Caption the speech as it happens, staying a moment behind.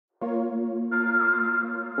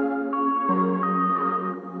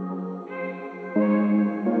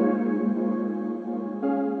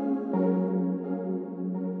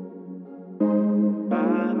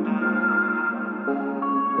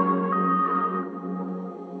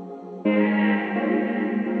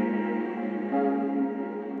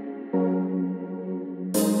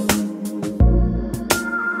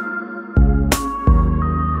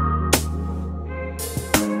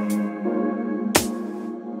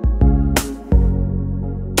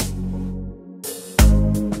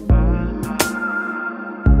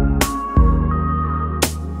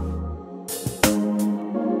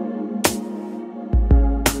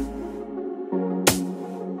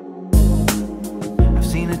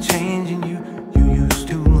a change in you. You used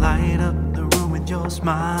to light up the room with your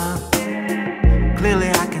smile. Clearly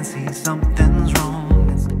I can see something's wrong.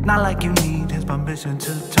 It's not like you need his permission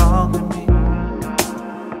to talk to me,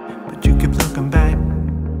 but you keep looking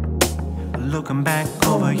back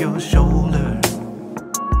over your shoulder.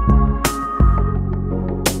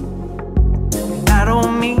 And I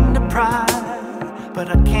don't mean to pry, but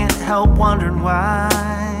I can't help wondering why,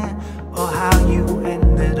 or how you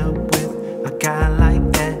ended up with a guy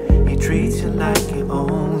like that. He treats you like he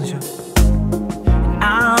owns you. And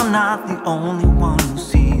I'm not the only one who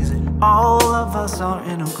sees it. All of us are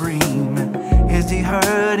in agreement. Is he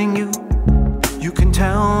hurting you? You can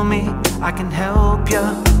tell me, I can help you.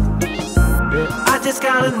 I just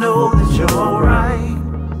gotta know that you're alright.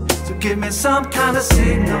 So give me some kind of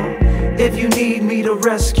signal. If you need me to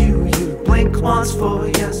rescue you, blink once for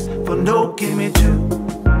yes, for no, give me two.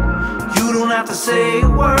 You don't have to say a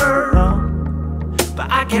word,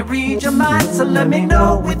 but I can't read your mind, so let me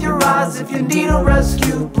know with your eyes. If you need a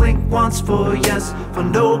rescue, blink once for yes, for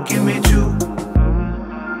no, give me two.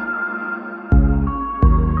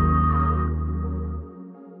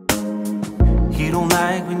 He don't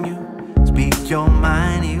like when you speak your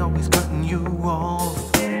mind, he always cutting you off.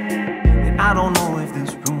 And I don't know if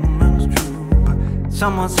this rumor's true, but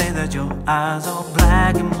someone say that your eyes are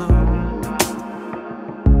black and blue,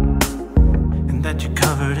 and that you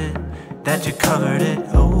covered it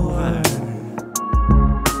over.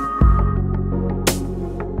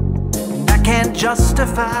 And I can't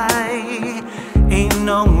justify, ain't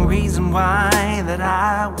no reason why that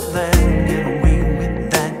I would let him get away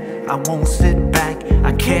with that. I won't sit back,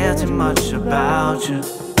 I care too much about you.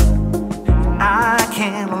 I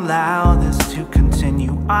can't allow this to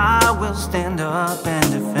continue. I will stand up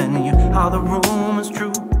and defend you. Are the rumors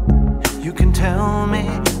true? You can tell me,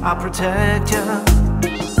 I'll protect you.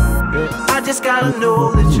 I just gotta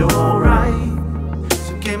know that you're alright.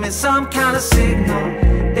 So give me some kind of signal.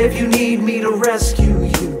 If you need me to rescue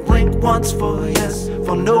you, blink once for yes,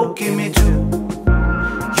 for no, give me two.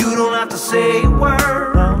 You don't have to say a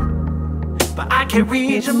word, but I can't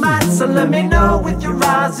read your mind, so let me know with your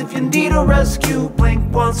eyes. If you need a rescue,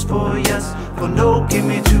 blink once for yes, for no, give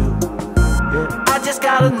me two. I just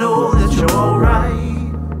gotta know that you're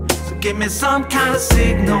alright. So give me some kind of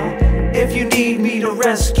signal. If you need me to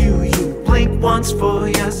rescue you, blink once for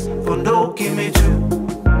yes, for no, give me two.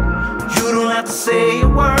 You don't have to say a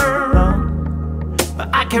word, but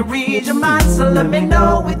I can read your mind, so let me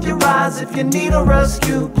know with your eyes. If you need a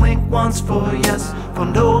rescue, blink once for yes, for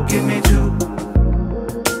no, give me two.